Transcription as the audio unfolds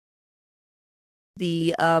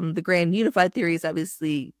The grand unified theories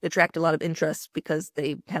obviously attract a lot of interest because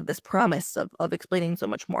they have this promise of explaining so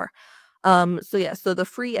much more. So the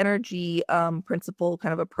free energy principle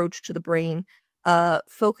kind of approach to the brain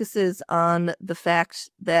focuses on the fact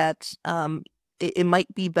that it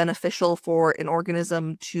might be beneficial for an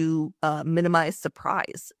organism to minimize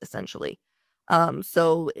surprise, essentially.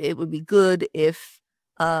 So it would be good if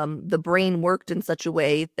the brain worked in such a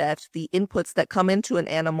way that the inputs that come into an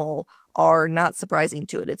animal are not surprising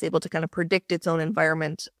to it. It's able to kind of predict its own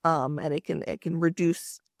environment, and it can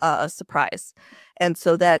reduce surprise, and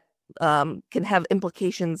so that can have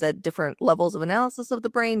implications at different levels of analysis of the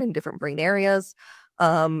brain and different brain areas.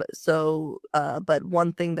 But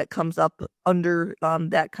one thing that comes up under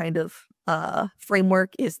that kind of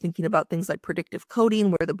framework is thinking about things like predictive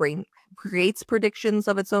coding, where the brain creates predictions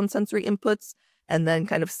of its own sensory inputs and then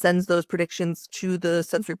kind of sends those predictions to the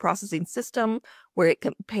sensory processing system, where it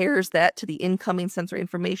compares that to the incoming sensory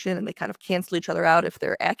information, and they kind of cancel each other out if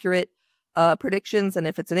they're accurate predictions. And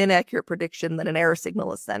if it's an inaccurate prediction, then an error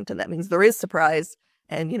signal is sent, and that means there is surprise.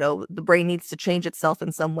 And, the brain needs to change itself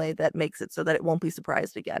in some way that makes it so that it won't be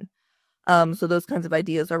surprised again. So those kinds of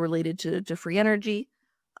ideas are related to free energy.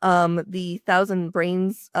 The thousand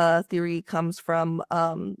brains theory comes from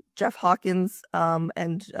Jeff Hawkins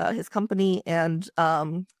and his company, and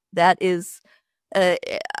that is,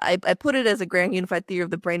 I put it as a grand unified theory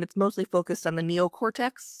of the brain. It's mostly focused on the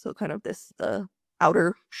neocortex, so kind of the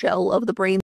outer shell of the brain